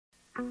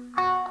Hey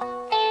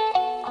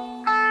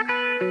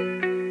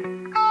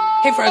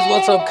friends,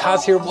 what's up?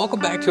 Kaz here. Welcome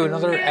back to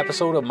another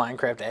episode of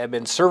Minecraft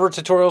Admin server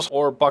tutorials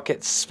or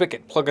bucket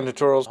spigot plugin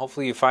tutorials.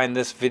 Hopefully you find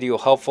this video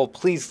helpful.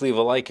 Please leave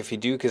a like if you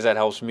do, because that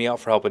helps me out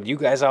for helping you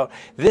guys out.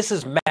 This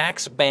is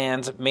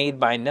MaxBans made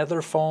by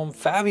Netherfoam,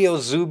 Fabio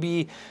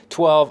Zubi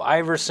 12,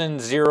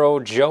 Iverson 0,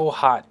 Joe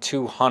Hot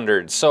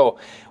 200. So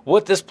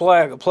what this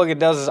plugin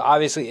does is,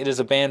 obviously it is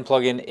a band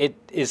plugin. It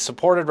is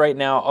supported right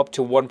now up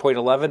to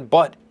 1.11,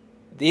 but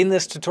in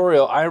this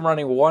tutorial, I'm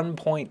running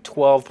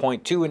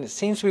 1.12.2, and it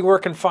seems to be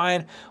working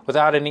fine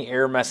without any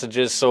error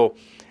messages, so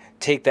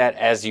take that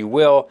as you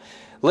will.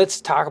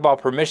 Let's talk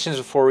about permissions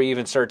before we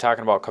even start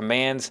talking about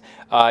commands.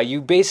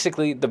 The basic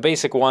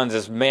ones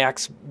is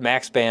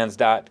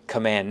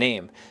maxbans.command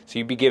name. So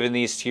you'd be giving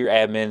these to your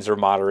admins or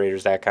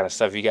moderators, that kind of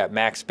stuff. You got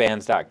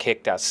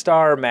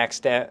maxbans.kick.star,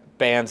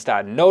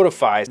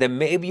 maxbans.notify. Then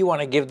maybe you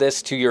want to give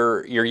this to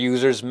your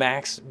users,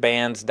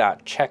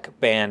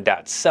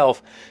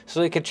 maxbans.checkban.self, so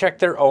they can check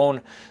their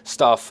own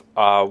stuff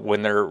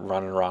when they're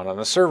running around on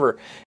the server.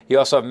 You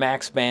also have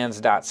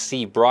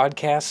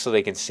maxbans.cbroadcast, so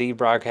they can see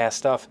broadcast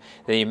stuff.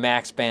 Then you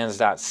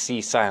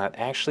maxbans.csilent.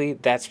 Actually,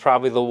 that's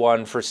probably the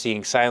one for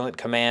seeing silent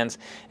commands.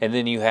 And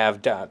then you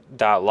have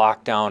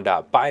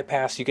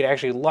 .lockdown.bypass. You can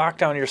actually lock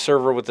down your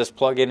server with this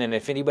plugin, and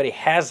if anybody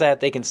has that,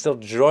 they can still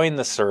join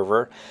the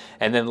server.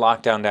 And then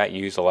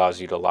lockdown.use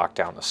allows you to lock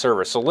down the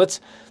server. So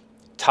let's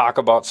talk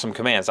about some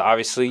commands.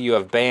 Obviously, you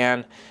have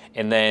ban,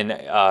 and then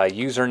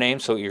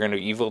username, so you're going to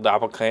do evil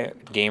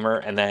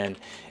doppelgamer, and then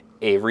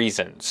a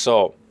reason.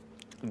 So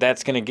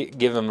that's going to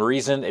give them a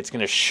reason. It's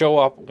going to show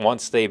up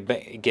once they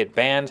get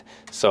banned.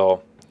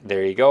 So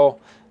there you go.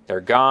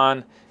 They're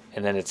gone.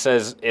 And then it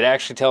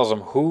actually tells them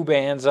who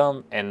bans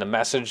them and the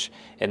message,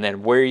 and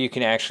then where you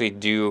can actually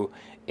do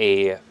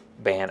a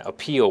ban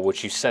appeal,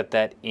 which you set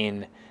that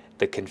in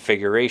the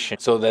configuration.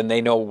 So then they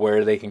know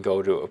where they can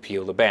go to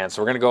appeal the ban.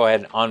 So we're going to go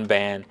ahead and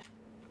unban,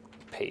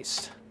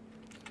 paste.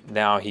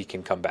 Now he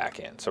can come back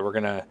in. So we're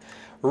going to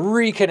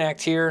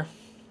reconnect here.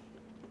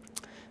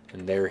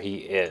 And there he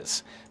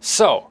is.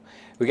 So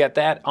we got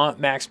that on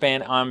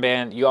MaxBan,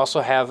 unban. You also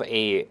have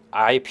a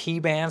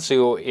IP ban.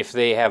 So if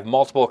they have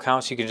multiple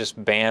accounts, you can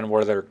just ban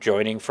where they're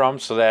joining from,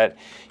 so that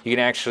you can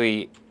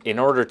actually, in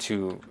order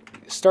to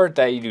start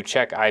that, you do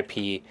check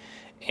IP,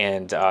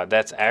 and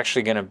that's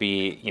actually going to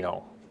be,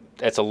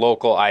 that's a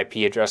local IP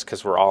address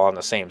because we're all on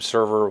the same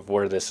server of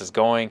where this is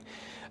going.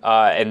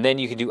 And then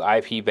you can do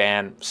IP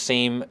ban,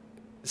 same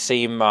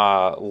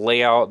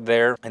layout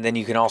there. And then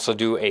you can also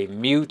do a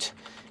mute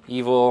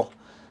evil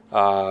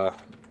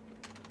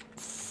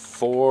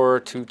for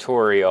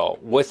tutorial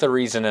with a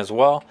reason as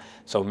well.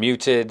 So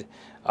muted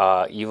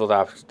evil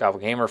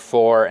doppelgamer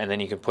 4, and then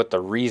you can put the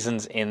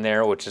reasons in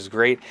there, which is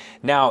great.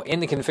 Now in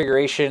the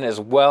configuration as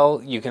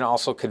well, you can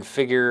also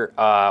configure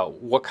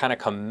what kind of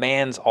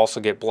commands also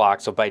get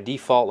blocked. So by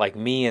default, like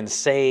me and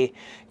say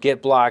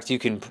get blocked. You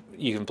can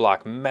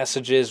block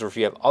messages, or if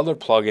you have other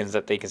plugins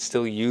that they can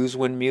still use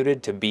when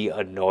muted to be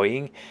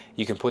annoying,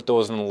 you can put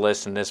those in the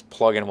list, and this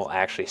plugin will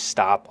actually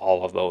stop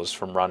all of those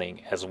from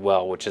running as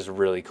well, which is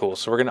really cool.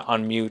 So we're going to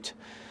unmute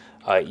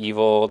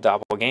evil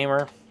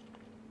doppelgamer.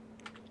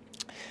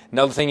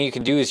 Another thing you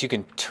can do is you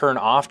can turn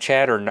off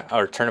chat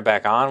or turn it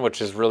back on,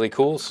 which is really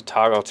cool. So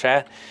toggle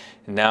chat.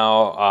 Now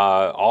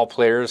all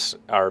players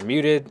are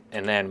muted,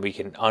 and then we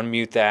can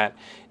unmute that.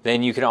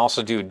 Then you can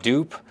also do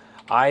Doop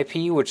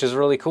IP, which is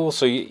really cool.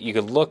 So you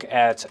could look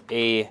at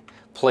a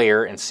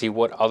player and see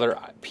what other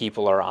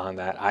people are on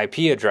that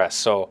IP address.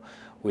 So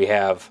we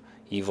have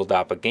evil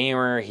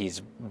doppelgamer,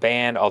 he's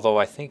banned, although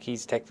I think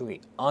he's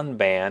technically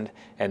unbanned,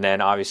 and then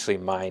obviously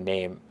my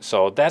name.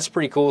 So that's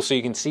pretty cool. So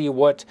you can see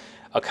what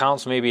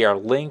accounts maybe are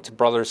linked,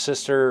 brother,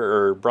 sister,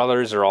 or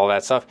brothers, or all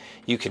that stuff.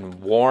 You can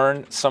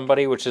warn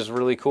somebody, which is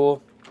really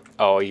cool.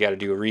 Oh, you got to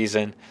do a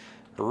reason.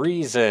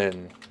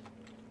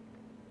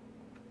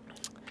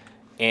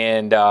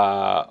 And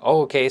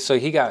okay, so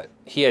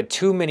he had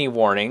too many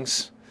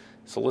warnings.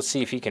 So let's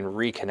see if he can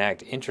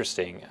reconnect.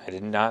 Interesting. I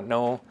did not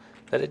know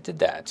that it did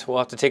that. We'll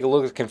have to take a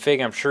look at the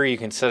config. I'm sure you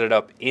can set it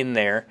up in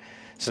there.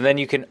 So then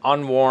you can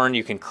unwarn,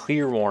 you can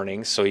clear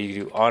warnings. So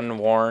you do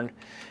unwarn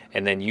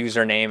and then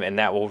username, and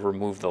that will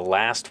remove the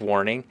last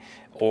warning.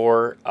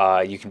 Or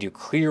you can do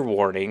clear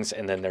warnings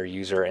and then their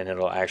user, and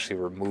it'll actually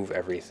remove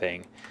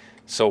everything.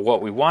 So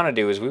what we want to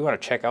do is we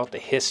want to check out the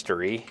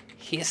history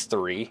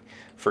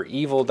for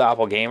evil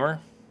doppelgamer.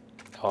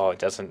 Oh, it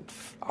doesn't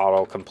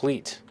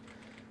auto-complete.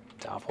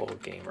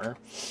 Doppelgamer.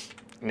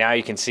 Now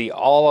you can see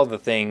all of the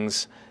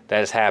things that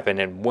has happened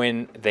and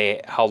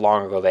how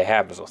long ago they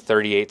happened. So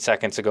 38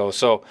 seconds ago.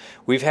 So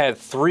we've had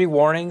 3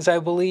 warnings, I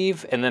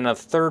believe, and then a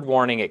third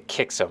warning, it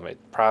kicks them.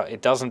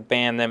 It doesn't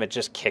ban them, it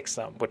just kicks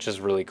them, which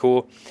is really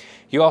cool.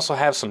 You also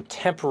have some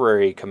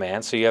temporary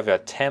commands. So you have a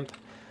temp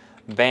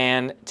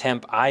ban,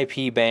 temp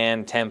IP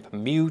ban, temp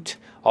mute,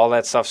 all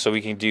that stuff. So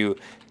we can do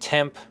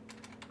temp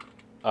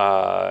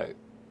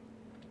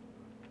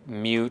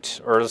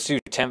mute, or let's do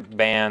temp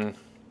ban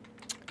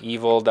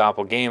evil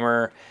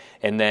doppelgamer,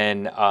 and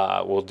then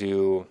we'll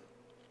do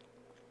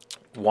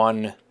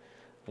 1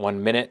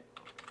 minute.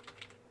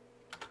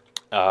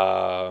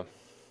 1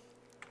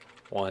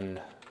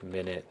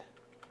 minute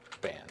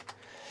ban.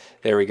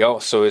 There we go.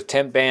 So it's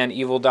Temp Ban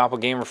Evil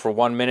Doppelganger for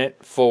 1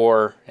 minute,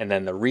 and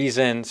then the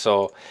reason.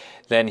 So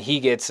then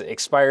he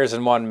expires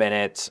in 1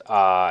 minute,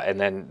 and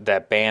then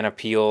that ban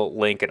appeal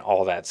link and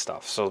all that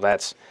stuff. So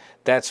that's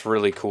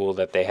really cool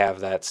that they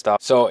have that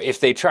stuff. So if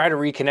they try to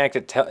reconnect,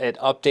 it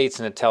updates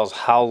and it tells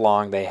how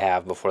long they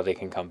have before they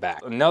can come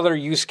back. Another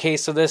use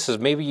case of this is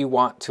maybe you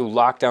want to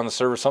lock down the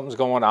server, something's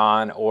going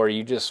on, or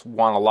you just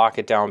want to lock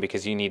it down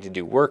because you need to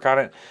do work on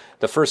it.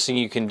 The first thing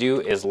you can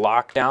do is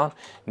lock down.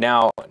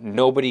 Now,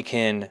 nobody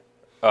can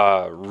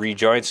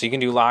rejoin, so you can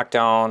do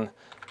lockdown.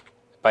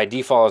 By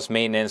default, it's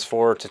maintenance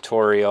for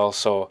tutorial.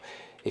 So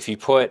if you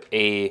put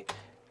a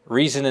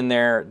reason in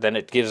there, then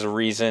it gives a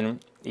reason.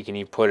 You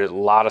can put a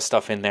lot of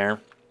stuff in there.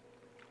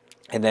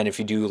 And then if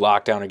you do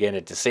lockdown again,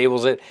 it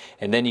disables it.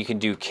 And then you can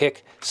do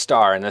kick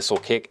star, and this will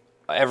kick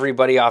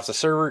everybody off the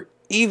server,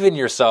 even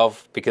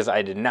yourself, because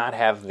I did not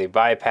have the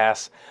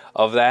bypass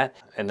of that.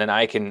 And then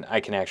I can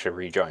actually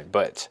rejoin,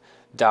 but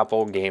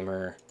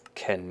Doppelganger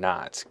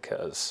cannot.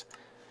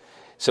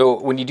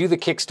 So when you do the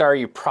kick star,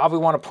 you probably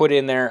want to put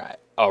in there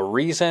a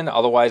reason,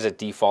 otherwise it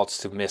defaults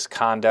to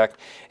misconduct.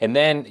 And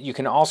then you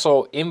can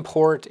also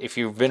import, if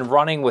you've been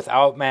running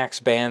without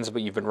MaxBans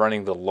but you've been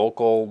running the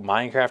local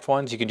Minecraft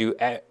ones, you can do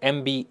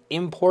MB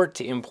import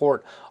to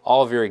import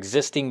all of your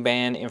existing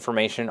ban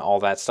information, all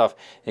that stuff.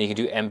 And you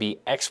can do MB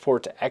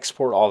export to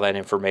export all that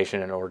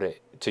information in order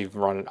to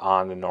run it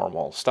on the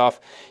normal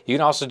stuff. You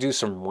can also do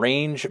some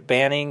range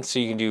banning, so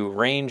you can do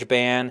range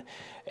ban,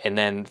 and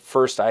then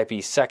first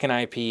IP, second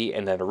IP,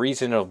 and then a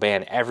reason it'll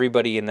ban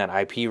everybody in that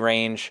IP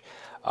range,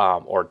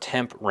 or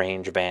temp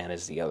range ban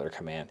is the other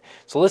command.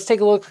 So let's take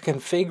a look at the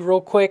config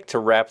real quick to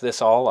wrap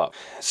this all up.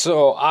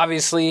 So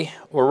obviously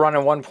we're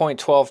running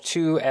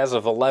 1.12.2 as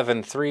of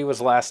 11.3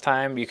 was last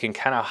time. You can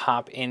kind of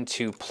hop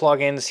into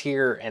plugins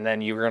here, and then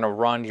you're going to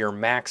run your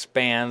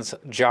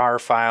MaxBans jar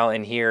file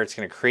in here. It's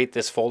going to create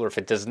this folder. If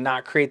it does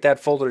not create that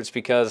folder, it's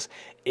because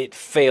it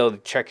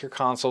failed. Check your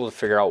console to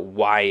figure out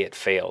why it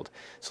failed.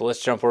 So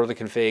let's jump over to the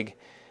config.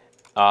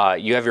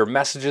 You have your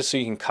messages, so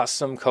you can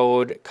custom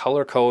code,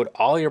 color code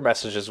all your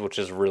messages, which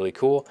is really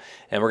cool.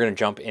 And we're going to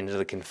jump into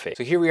the config.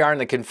 So here we are in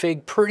the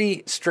config,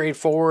 pretty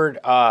straightforward,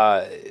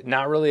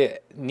 not really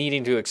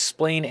needing to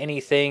explain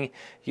anything.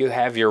 You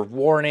have your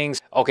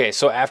warnings. Okay,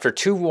 so after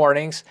 2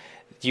 warnings,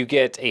 you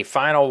get a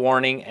final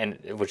warning,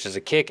 which is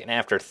a kick, and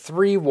after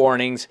 3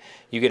 warnings,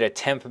 you get a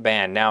temp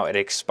ban. Now it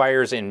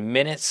expires in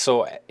minutes,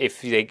 so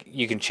if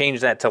you can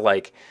change that to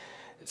like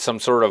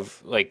some sort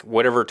of like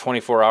whatever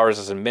 24 hours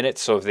is in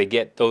minutes. So if they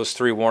get those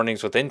 3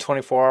 warnings within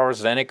 24 hours,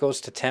 then it goes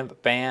to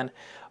temp ban,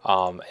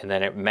 and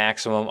then a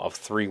maximum of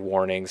 3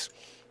 warnings,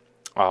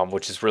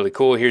 which is really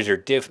cool. Here's your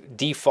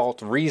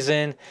default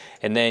reason,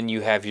 and then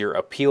you have your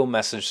appeal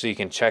message, so you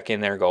can check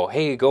in there, go,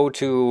 hey, go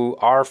to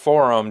our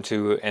forum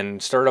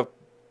and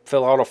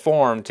fill out a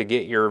form to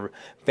get your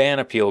ban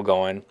appeal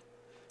going.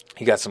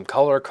 You got some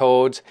color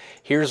codes.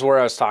 Here's where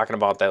I was talking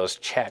about those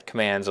chat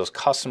commands, those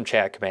custom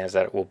chat commands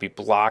that will be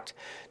blocked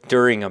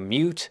during a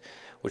mute,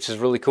 which is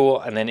really cool.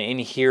 And then in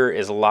here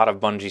is a lot of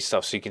Bungie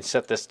stuff. So you can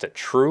set this to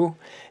true,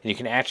 and you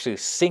can actually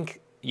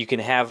sync. You can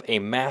have a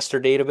master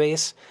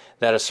database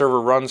that a server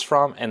runs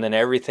from, and then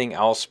everything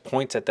else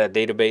points at that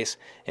database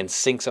and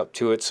syncs up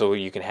to it. So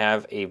you can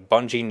have a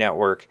Bungie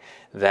network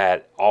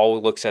that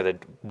all looks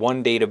at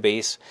one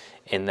database,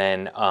 and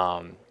then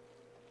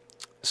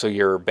so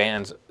your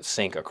bans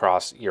sync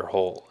across your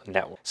whole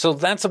network. So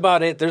that's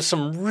about it. There's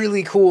some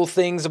really cool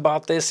things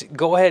about this.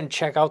 Go ahead and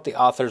check out the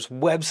author's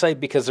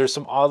website, because there's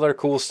some other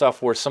cool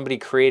stuff where somebody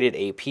created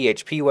a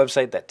PHP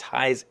website that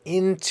ties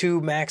into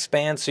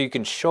MaxBans, so you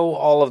can show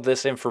all of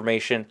this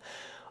information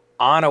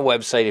on a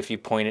website if you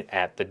point it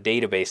at the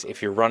database,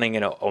 if you're running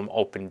in an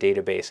open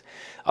database.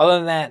 Other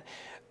than that,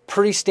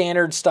 pretty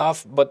standard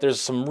stuff, but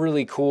there's some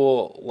really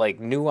cool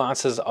like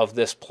nuances of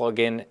this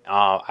plugin.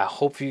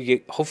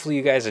 Hopefully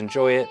you guys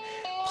enjoy it.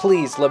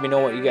 Please let me know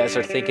what you guys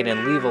are thinking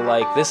and leave a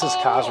like. This is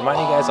Kaz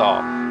reminding you guys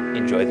all,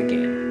 enjoy the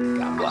game.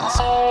 God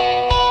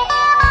bless.